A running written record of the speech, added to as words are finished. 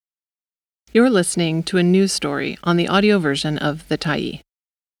You're listening to a news story on the audio version of The Tyee.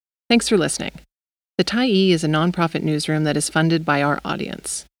 Thanks for listening. The Tyee is a nonprofit newsroom that is funded by our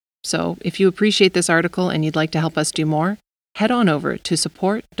audience. So, if you appreciate this article and you'd like to help us do more, head on over to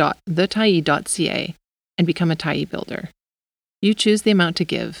support.thetyee.ca and become a Tyee builder. You choose the amount to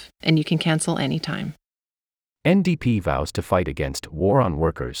give, and you can cancel anytime. NDP vows to fight against war on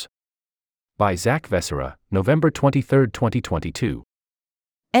workers. By Zach Vessera, November 23, 2022.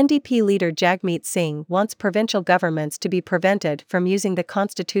 NDP leader Jagmeet Singh wants provincial governments to be prevented from using the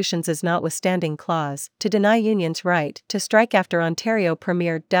Constitution's notwithstanding clause to deny unions' right to strike after Ontario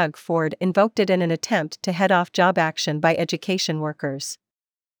Premier Doug Ford invoked it in an attempt to head off job action by education workers.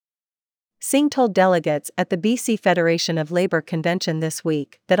 Singh told delegates at the BC Federation of Labour Convention this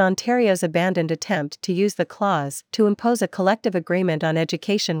week that Ontario's abandoned attempt to use the clause to impose a collective agreement on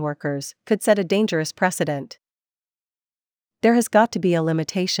education workers could set a dangerous precedent. There has got to be a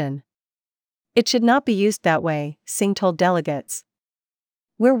limitation. It should not be used that way, Singh told delegates.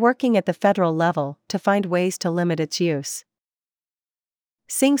 We're working at the federal level to find ways to limit its use.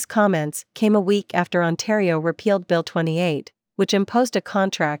 Singh's comments came a week after Ontario repealed Bill 28, which imposed a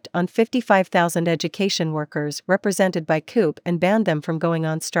contract on 55,000 education workers represented by COOP and banned them from going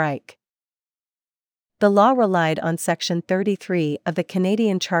on strike. The law relied on Section 33 of the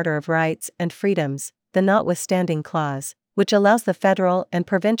Canadian Charter of Rights and Freedoms, the notwithstanding clause, which allows the federal and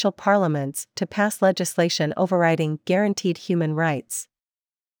provincial parliaments to pass legislation overriding guaranteed human rights.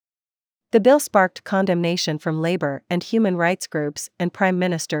 The bill sparked condemnation from labor and human rights groups and Prime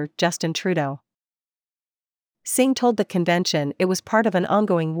Minister Justin Trudeau. Singh told the convention it was part of an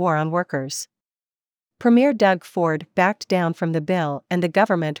ongoing war on workers. Premier Doug Ford backed down from the bill and the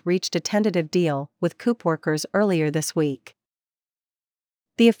government reached a tentative deal with COOP workers earlier this week.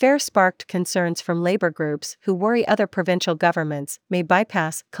 The affair sparked concerns from labor groups who worry other provincial governments may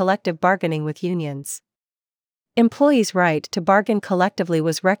bypass collective bargaining with unions. Employees' right to bargain collectively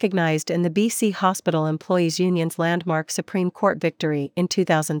was recognized in the BC Hospital Employees Union's landmark Supreme Court victory in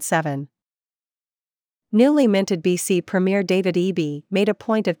 2007. Newly minted BC Premier David Eby made a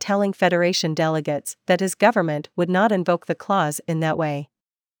point of telling Federation delegates that his government would not invoke the clause in that way.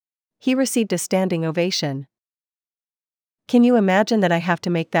 He received a standing ovation. Can you imagine that I have to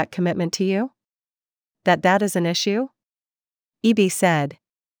make that commitment to you? That is an issue? Eby said.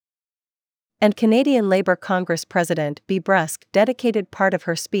 And Canadian Labour Congress President Bea Brusk dedicated part of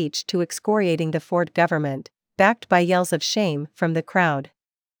her speech to excoriating the Ford government, backed by yells of shame from the crowd.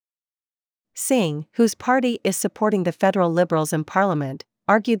 Singh, whose party is supporting the federal Liberals in Parliament,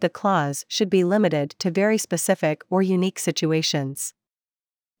 argued the clause should be limited to very specific or unique situations.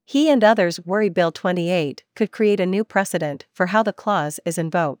 He and others worry Bill 28 could create a new precedent for how the clause is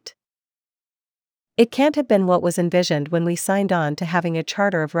invoked. It can't have been what was envisioned when we signed on to having a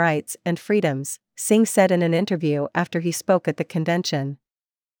Charter of Rights and Freedoms, Singh said in an interview after he spoke at the convention.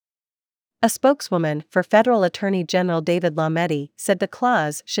 A spokeswoman for Federal Attorney General David Lametti said the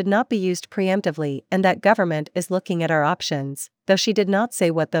clause should not be used preemptively and that government is looking at our options, though she did not say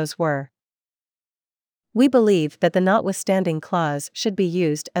what those were. We believe that the notwithstanding clause should be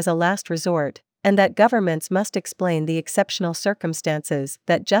used as a last resort, and that governments must explain the exceptional circumstances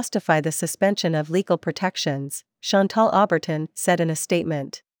that justify the suspension of legal protections, Chantal Auberton said in a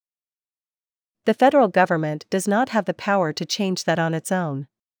statement. The federal government does not have the power to change that on its own.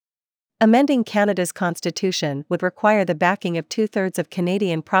 Amending Canada's constitution would require the backing of 2/3 of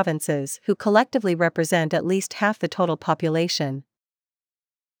Canadian provinces who collectively represent at least half the total population.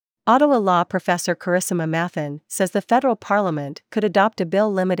 Ottawa law professor Carissima Mathen says the federal parliament could adopt a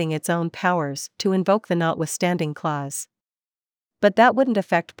bill limiting its own powers to invoke the notwithstanding clause. But that wouldn't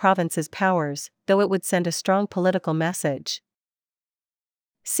affect provinces' powers, though it would send a strong political message.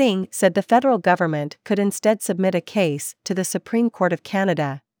 Singh said the federal government could instead submit a case to the Supreme Court of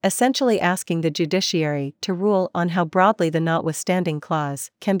Canada, essentially asking the judiciary to rule on how broadly the notwithstanding clause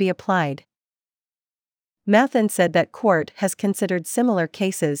can be applied. Mathen said that court has considered similar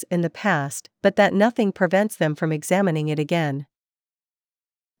cases in the past, but that nothing prevents them from examining it again.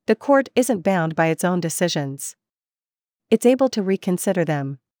 The court isn't bound by its own decisions. It's able to reconsider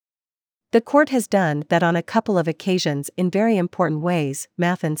them. The court has done that on a couple of occasions in very important ways,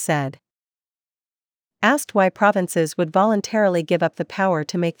 Mathen said. Asked why provinces would voluntarily give up the power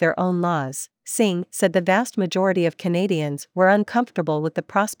to make their own laws, Singh said the vast majority of Canadians were uncomfortable with the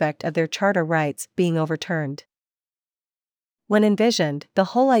prospect of their charter rights being overturned. When envisioned, the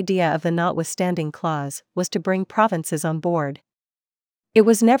whole idea of the notwithstanding clause was to bring provinces on board. It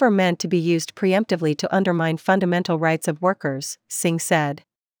was never meant to be used preemptively to undermine fundamental rights of workers, Singh said.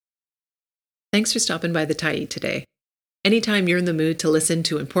 Thanks for stopping by the Tyee today. Anytime you're in the mood to listen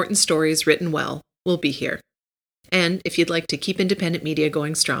to important stories written well, we'll be here. And if you'd like to keep independent media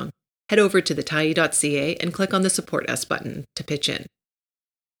going strong, head over to thetyee.ca and click on the Support Us button to pitch in.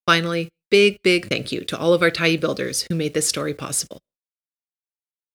 Finally, big thank you to all of our Tyee builders who made this story possible.